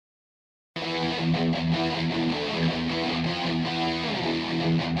Hello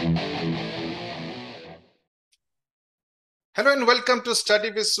and welcome to Study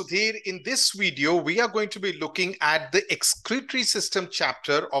with Sudhir. In this video, we are going to be looking at the Excretory System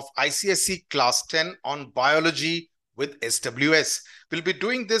chapter of ICSE Class 10 on Biology with SWS. We'll be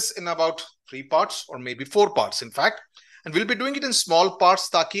doing this in about 3 parts or maybe 4 parts in fact. And we'll be doing it in small parts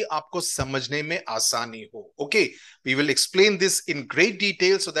ताकि आपको समझने में आसानी हो. Okay, we will explain this in great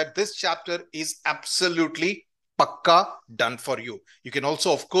detail so that this chapter is absolutely pakka done for you. You can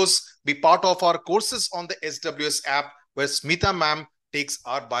also, of course, be part of our courses on the SWS app where Smita ma'am takes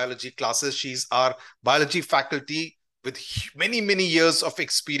our biology classes. She's our biology faculty with many years of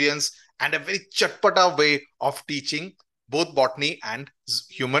experience and a very chatpata way of teaching both botany and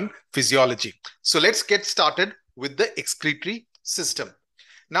human physiology. So let's get started with the excretory system.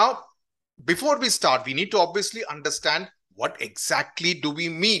 Now, before we start, we need to obviously understand what exactly do we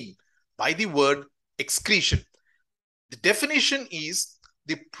mean by the word excretion. The definition is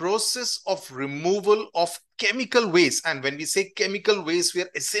the process of removal of chemical waste. And when we say chemical waste, we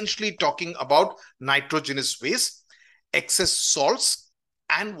are essentially talking about nitrogenous waste, excess salts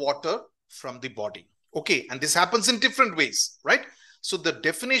and water from the body. Okay, and this happens in different ways, right? So the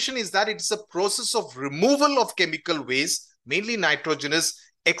definition is that it's a process of removal of chemical waste, mainly nitrogenous,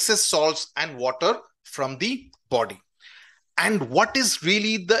 excess salts and water from the body. And what is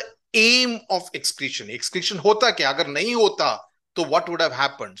really the aim of excretion? Excretion hota kya? Agar nahi hota, so what would have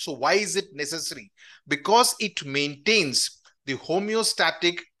happened? So why is it necessary? Because it maintains the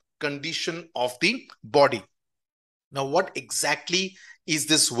homeostatic condition of the body. Now, what exactly is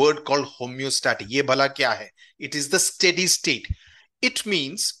this word called homeostatic? Ye bhala kya hai? It is the steady state. It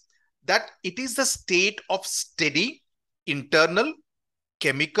means that it is the state of steady internal,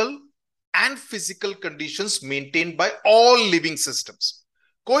 chemical and physical conditions maintained by all living systems.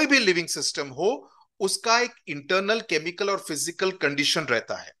 कोई भी living system हो, उसका एक internal, chemical और physical condition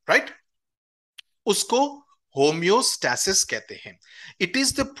रहता है, right? उसको homeostasis कहते हैं. It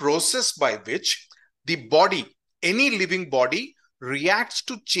is the process by which the body, any living body, reacts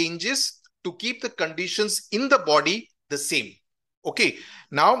to changes to keep the conditions in the body the same. Okay,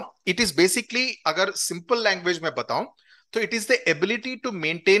 now it is basically, agar simple language mein bataun, so it is the ability to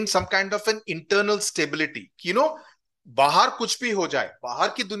maintain some kind of an internal stability. You know, बाहर कुछ भी हो जाए, बाहर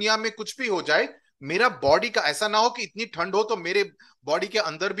की दुनिया में कुछ भी हो जाए, मेरा बॉडी का ऐसा ना हो कि इतनी ठंड हो तो मेरे बॉडी के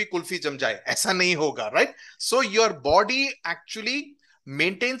अंदर भी कुल्फी जम जाए, ऐसा नहीं होगा, right? So your body actually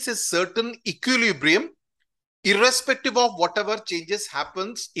maintains a certain equilibrium irrespective of whatever changes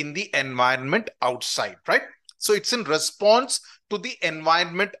happens in the environment outside, right? So it's in response to the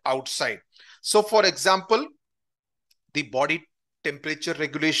environment outside. So for example, the body temperature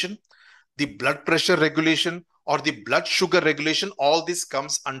regulation, the blood pressure regulation, or the blood sugar regulation, all this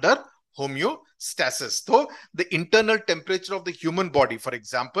comes under homeostasis. So the internal temperature of the human body, for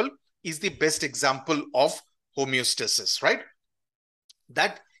example, is the best example of homeostasis, right?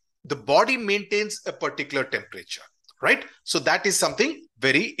 That the body maintains a particular temperature, right? So that is something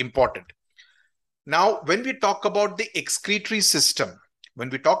very important. Now, when we talk about the excretory system,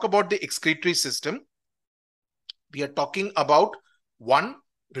 we are talking about one,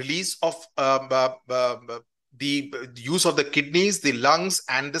 release of the use of the kidneys, the lungs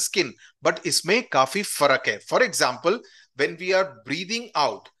and the skin. But isme kafi farak hai. For example, when we are breathing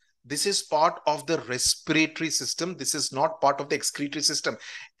out, this is part of the respiratory system. This is not part of the excretory system.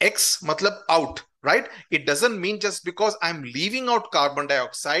 X matlab out, right? It doesn't mean just because I'm leaving out carbon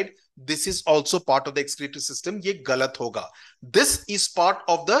dioxide, this is also part of the excretory system. Ye galat hoga. This is part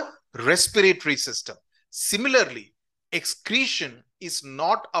of the respiratory system. Similarly, excretion is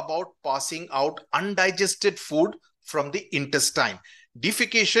not about passing out undigested food from the intestine.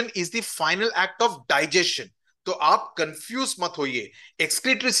 Defecation is the final act of digestion. So आप confuse मत होइए.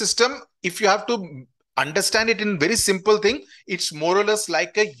 Excretory system, if you have to understand it in very simple thing, it's more or less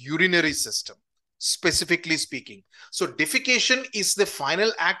like a urinary system, specifically speaking. So defecation is the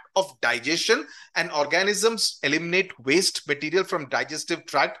final act of digestion, and organisms eliminate waste material from digestive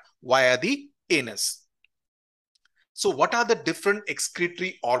tract via the anus. So what are the different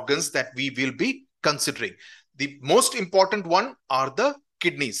excretory organs that we will be considering? The most important one are the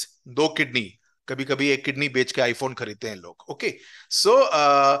kidneys. 2 kidney. कभी-कभी एक kidney बेच के iPhone खरीदते हैं लोग. Okay. So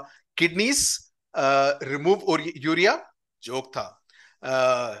kidneys remove urea. Joke था.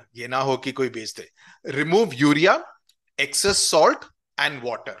 ये ना हो कि कोई बेच दे. Remove urea, excess salt and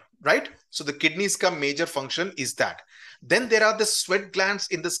water, right? So the kidneys का major function is that. Then there are the sweat glands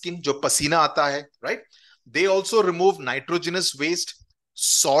in the skin, जो पसीना आता है, right? They also remove nitrogenous waste,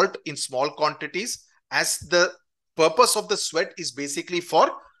 salt in small quantities, as the purpose of the sweat is basically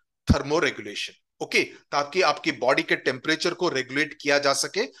for thermoregulation. Okay, ताकि आपकी body के temperature को regulate किया जा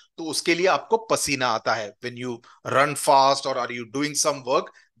सके, तो उसके लिए आपको पसीना आता है। व्हेन यू रन फास्ट और are you doing some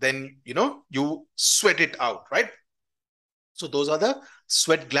work, then you sweat it out, right? So those are the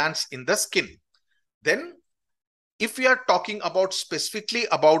sweat glands in the skin. Then if we are talking about specifically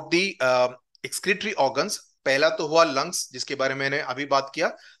about the excretory organs, पहला तो हुआ lungs, जिसके बारे में मैंने अभी बात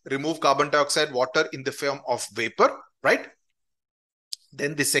किया, remove carbon dioxide, water in the form of vapor, right?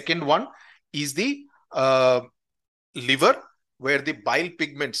 Then the second one is the liver, where the bile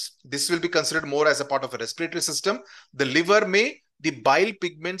pigments, this will be considered more as a part of a respiratory system. The liver may, the bile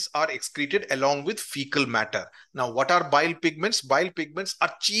pigments are excreted along with fecal matter. Now, what are bile pigments? Bile pigments are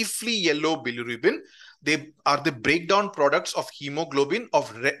chiefly yellow bilirubin. They are the breakdown products of hemoglobin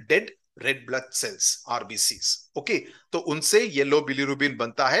of dead red blood cells, RBCs. Okay, तो उनसे yellow bilirubin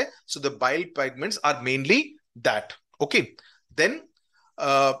बनता है. So the bile pigments are mainly that. Okay, then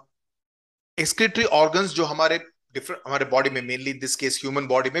excretory organs जो हमारे body में, mainly in this case human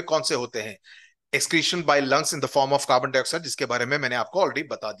body में, कौन से होते हैं? Excretion by lungs in the form of carbon dioxide, जिसके बारे में मैंने आपको ऑलरेडी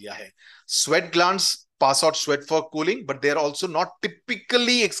बता दिया है. Sweat glands pass out sweat for cooling, but they are also not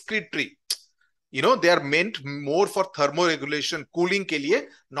typically excretory. they are meant more for thermoregulation, cooling के लिए,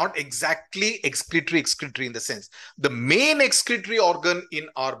 not exactly excretory in the sense. The main excretory organ in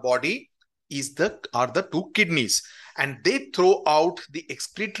our body are the two kidneys, and they throw out the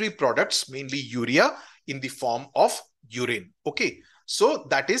excretory products, mainly urea, in the form of urine. Okay, so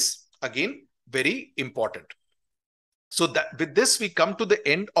that is again very important. So that with this we come to the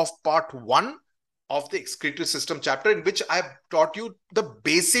end of part 1 of the excretory system chapter, in which I have taught you the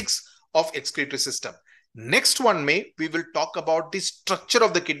basics of excretory system. Next one we will talk about the structure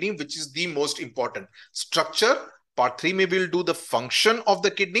of the kidney, which is the most important structure. Part 3 we will do the function of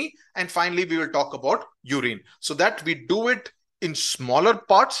the kidney, and finally we will talk about urine, so that we do it in smaller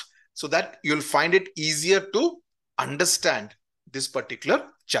parts, so that you'll find it easier to understand this particular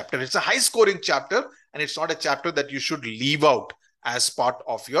chapter. It's a high scoring chapter, and it's not a chapter that you should leave out as part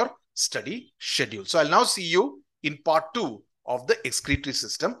of your study schedule. So I'll now see you in part 2 of the excretory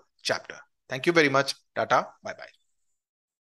system chapter. Thank you very much. Tata. Bye-bye.